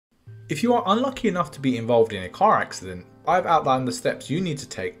If you are unlucky enough to be involved in a car accident, I've outlined the steps you need to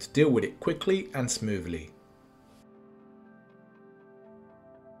take to deal with it quickly and smoothly.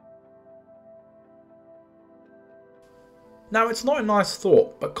 Now, it's not a nice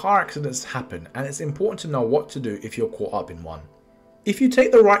thought, but car accidents happen and it's important to know what to do if you're caught up in one. If you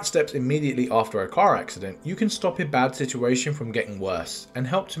take the right steps immediately after a car accident, you can stop a bad situation from getting worse and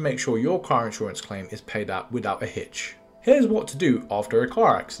help to make sure your car insurance claim is paid out without a hitch. Here's what to do after a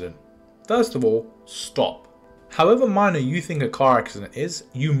car accident. First of all, stop. However minor you think a car accident is,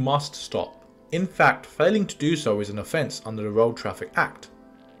 you must stop. In fact, failing to do so is an offence under the Road Traffic Act.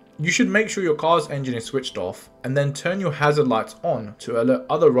 You should make sure your car's engine is switched off and then turn your hazard lights on to alert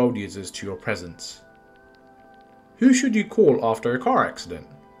other road users to your presence. Who should you call after a car accident?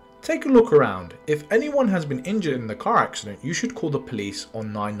 Take a look around. If anyone has been injured in the car accident, you should call the police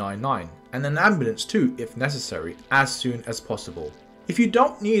on 999 and an ambulance too if necessary, as soon as possible. If you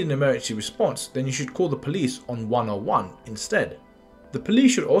don't need an emergency response, then you should call the police on 101 instead. The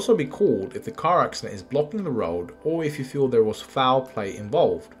police should also be called if the car accident is blocking the road or if you feel there was foul play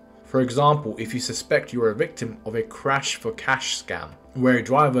involved. For example, if you suspect you are a victim of a crash for cash scam, where a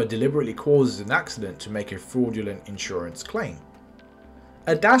driver deliberately causes an accident to make a fraudulent insurance claim.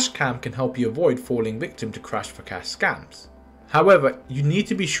 A dash cam can help you avoid falling victim to crash for cash scams. However, you need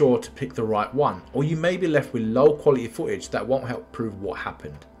to be sure to pick the right one, or you may be left with low quality footage that won't help prove what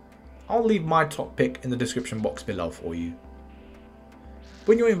happened. I'll leave my top pick in the description box below for you.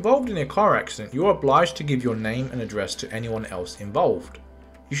 When you're involved in a car accident, you're obliged to give your name and address to anyone else involved.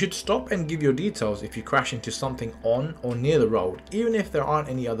 You should stop and give your details if you crash into something on or near the road, even if there aren't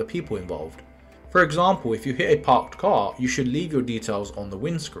any other people involved. For example, if you hit a parked car, you should leave your details on the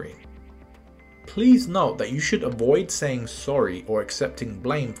windscreen. Please note that you should avoid saying sorry or accepting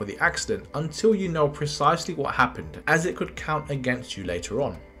blame for the accident until you know precisely what happened, as it could count against you later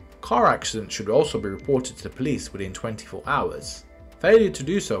on. Car accidents should also be reported to the police within 24 hours. Failure to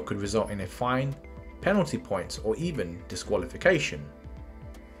do so could result in a fine, penalty points, or even disqualification.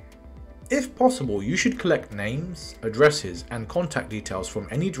 If possible, you should collect names, addresses, and contact details from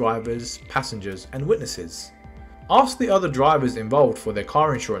any drivers, passengers, and witnesses. Ask the other drivers involved for their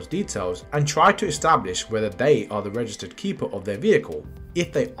car insurance details and try to establish whether they are the registered keeper of their vehicle.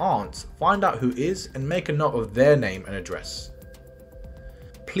 If they aren't, find out who is and make a note of their name and address.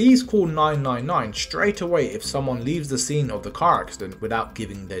 Please call 999 straight away if someone leaves the scene of the car accident without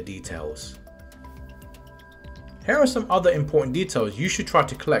giving their details. Here are some other important details you should try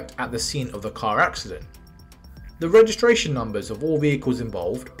to collect at the scene of the car accident. The registration numbers of all vehicles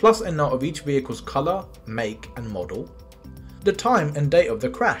involved, plus a note of each vehicle's colour, make and model. The time and date of the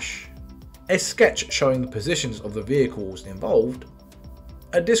crash. A sketch showing the positions of the vehicles involved.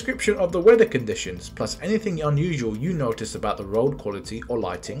 A description of the weather conditions, plus anything unusual you notice about the road quality or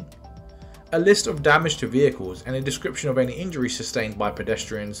lighting. A list of damage to vehicles and a description of any injuries sustained by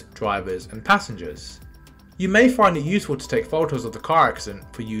pedestrians, drivers and passengers. You may find it useful to take photos of the car accident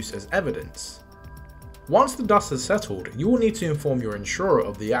for use as evidence. Once the dust has settled, you will need to inform your insurer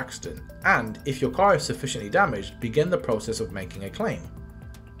of the accident and, if your car is sufficiently damaged, begin the process of making a claim.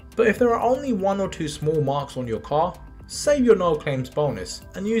 But if there are only 1 or 2 small marks on your car, save your no claims bonus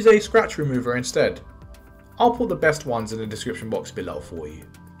and use a scratch remover instead. I'll put the best ones in the description box below for you.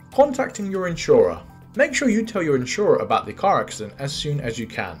 Contacting your insurer. Make sure you tell your insurer about the car accident as soon as you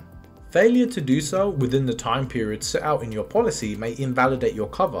can. Failure to do so within the time period set out in your policy may invalidate your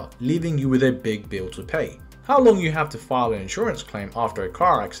cover, leaving you with a big bill to pay. How long you have to file an insurance claim after a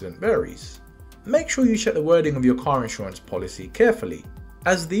car accident varies. Make sure you check the wording of your car insurance policy carefully,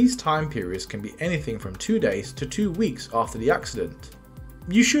 as these time periods can be anything from 2 days to 2 weeks after the accident.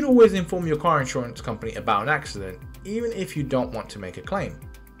 You should always inform your car insurance company about an accident, even if you don't want to make a claim.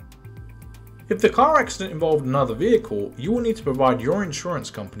 If the car accident involved another vehicle, you will need to provide your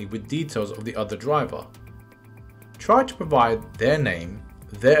insurance company with details of the other driver. Try to provide their name,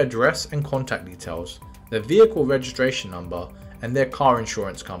 their address and contact details, their vehicle registration number, and their car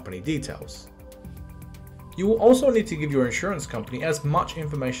insurance company details. You will also need to give your insurance company as much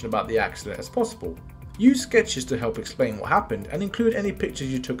information about the accident as possible. Use sketches to help explain what happened and include any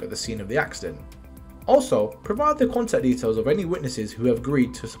pictures you took at the scene of the accident. Also, provide the contact details of any witnesses who have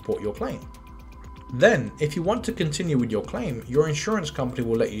agreed to support your claim. Then, if you want to continue with your claim, your insurance company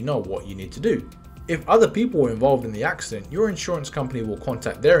will let you know what you need to do. If other people were involved in the accident, your insurance company will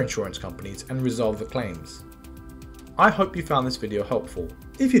contact their insurance companies and resolve the claims. I hope you found this video helpful.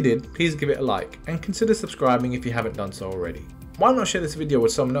 If you did, please give it a like and consider subscribing if you haven't done so already. Why not share this video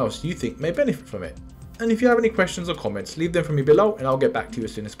with someone else you think may benefit from it? And if you have any questions or comments, leave them for me below and I'll get back to you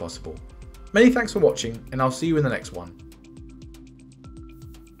as soon as possible. Many thanks for watching and I'll see you in the next one.